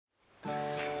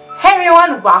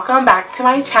everyone, welcome back to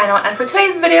my channel, and for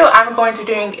today's video I'm going to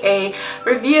be doing a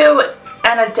review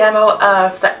and a demo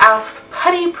of the e.l.f.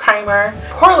 Putty Primer,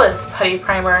 Poreless Putty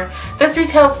Primer. This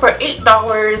retails for $8.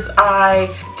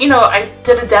 I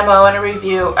did a demo and a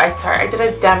review, I did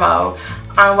a demo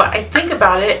on what I think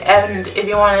about it, and if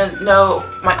you want to know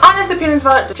my honest opinions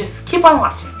about it, just keep on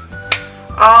watching.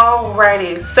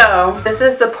 Alrighty, so this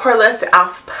is the Poreless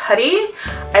e.l.f. Putty.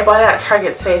 I bought it at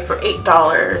Target today for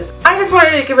 $8. I just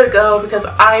wanted to give it a go because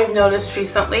I've noticed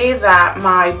recently that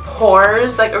my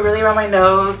pores are really around my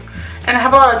nose, and I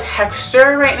have a lot of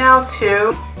texture right now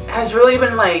too. It has really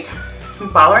been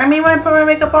bothering me when I put my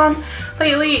makeup on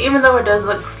lately, even though it does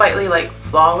look slightly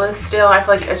flawless still. I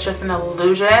feel like it's just an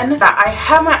illusion that I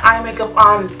have my eye makeup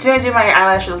on. Didn't do my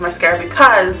eyelashes, mascara,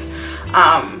 because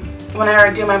whenever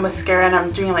I do my mascara and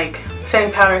I'm doing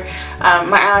setting powder,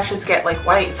 my eyelashes get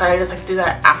white, so I just like to do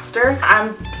that after.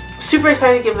 I'm super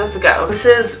excited to give this a go. This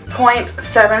is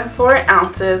 0.74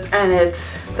 ounces and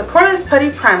it's the Poreless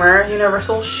Putty Primer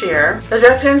Universal Sheer. The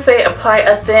directions say apply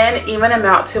a thin, even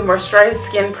amount to moisturize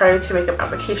skin prior to makeup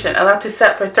application. Allow to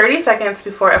set for 30 seconds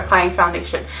before applying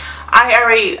foundation. I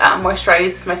already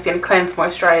moisturized my skin, cleanse,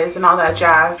 moisturize, and all that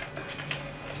jazz.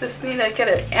 Just need to get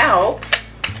it out.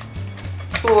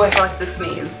 Ooh, I feel like to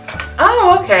sneeze.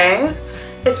 Oh, okay.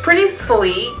 It's pretty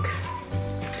sleek.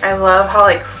 I love how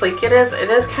sleek it is. It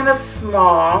is kind of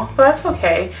small, but that's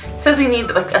okay. It says you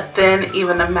need a thin,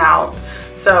 even amount,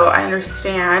 so I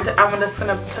understand. I'm just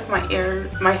gonna tuck my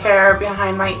hair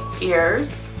behind my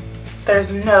ears.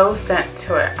 There's no scent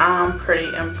to it. I'm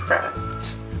pretty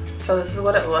impressed. So this is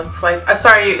what it looks like.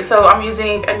 Sorry, so I'm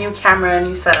using a new camera and a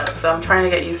new setup, so I'm trying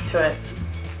to get used to it.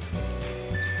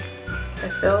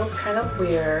 It feels kind of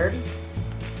weird.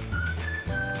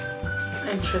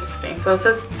 Interesting. So it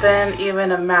says thin,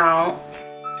 even amount.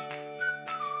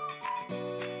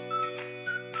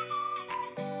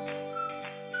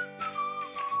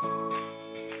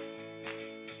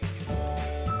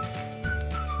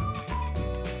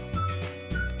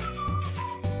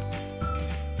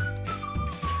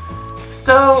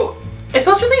 So it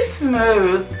feels really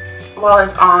smooth while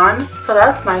it's on, so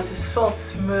that's nice. It feels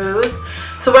smooth.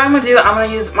 So what I'm going to do, I'm going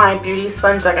to use my beauty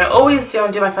sponge like I always do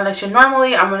and do my foundation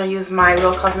normally. I'm going to use my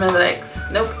It's Cosmetics,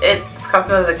 I'm going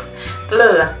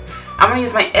to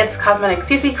use my It's Cosmetics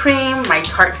CC Cream, my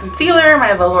Tarte Concealer,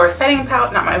 my Velour Setting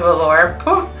Powder, not my Velour,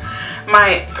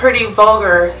 my Pretty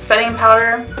Vulgar Setting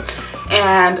Powder,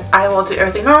 and I will do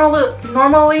everything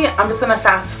normally. I'm just going to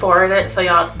fast forward it so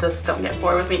y'all just don't get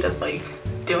bored with me just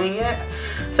doing it.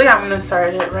 So yeah, I'm going to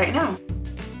start it right now.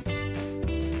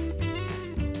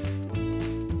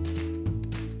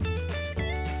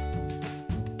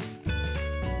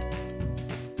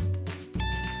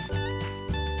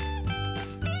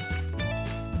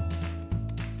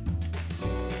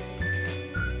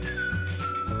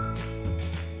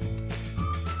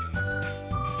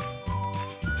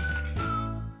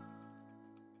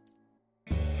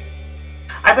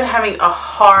 I've been having a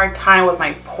hard time with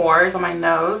my pores on my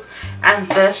nose, and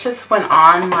this just went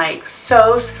on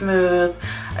so smooth.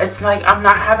 It's I'm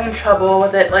not having trouble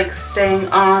with it staying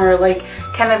on or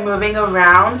kind of moving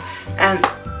around. And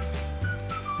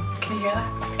can you hear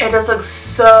that? It just looks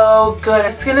so good. My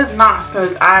skin is not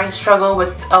smooth. I struggle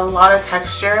with a lot of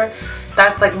texture.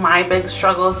 That's my big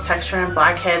struggle, is texture and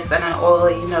blackheads and an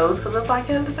oily nose because of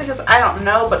blackheads. I don't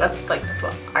know, but that's just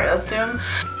what I assume.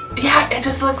 Yeah, it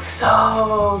just looks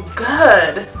so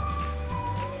good.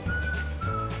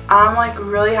 I'm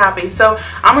really happy. So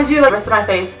I'm gonna do the rest of my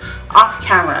face off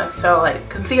camera. So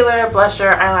concealer,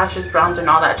 blusher, eyelashes, bronzer, and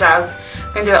all that jazz.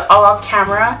 I'm gonna do it all off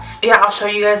camera. Yeah, I'll show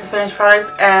you guys the finished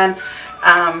product and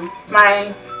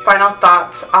my final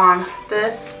thoughts on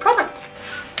this product.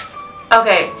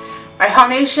 Okay, my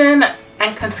foundation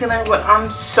and concealer went on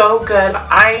so good.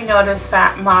 I noticed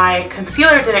that my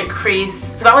concealer didn't crease.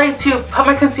 I like to put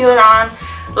my concealer on,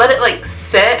 let it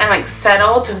sit and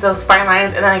settle to those fine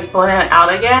lines, and then blend it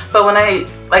out again. But when I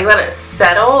let it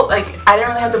settle, I didn't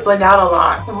really have to blend out a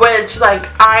lot, which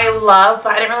I love.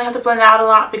 I didn't really have to blend out a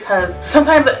lot because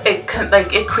sometimes it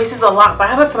creases a lot. But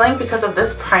I have a feeling because of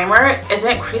this primer, it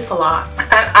didn't crease a lot,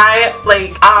 and I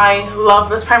love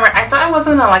this primer. I thought I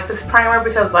wasn't gonna like this primer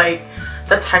because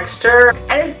the texture,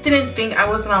 I just didn't think I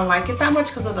was gonna like it that much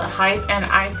because of the hype, and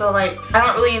I feel I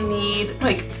don't really need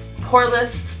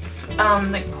poreless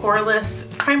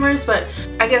primers, but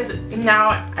I guess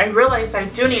now I realize I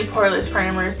do need poreless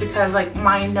primers because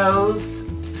my nose,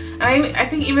 and I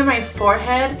think even my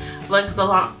forehead looks a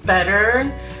lot better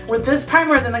with this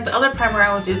primer than the other primer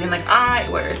I was using.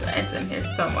 Where is it? It's in here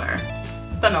somewhere.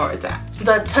 don't know where it's at.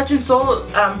 The Touch and Soul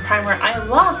primer I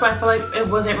loved, but I feel like it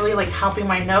wasn't really like helping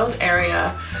my nose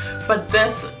area. But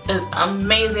this is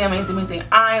amazing, amazing, amazing.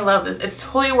 I love this. It's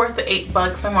totally worth the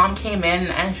 $8. My mom came in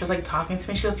and she was like talking to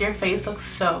me. She goes, your face looks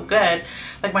so good.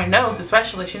 Like my nose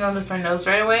especially. She noticed my nose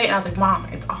right away. And I was like, Mom,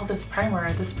 it's all this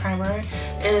primer. This primer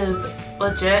is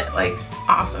legit, like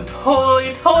awesome.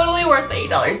 Totally, totally worth the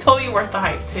 $8. Totally worth the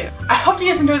hype too. I hope you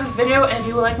guys enjoyed this video. And if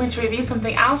you would like me to review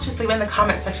something else, just leave it in the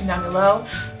comment section down below.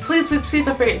 Please, please, please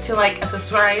don't forget to like and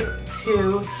subscribe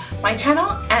to my channel.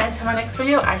 And until my next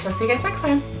video, I shall see you guys next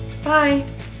time.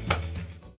 Bye!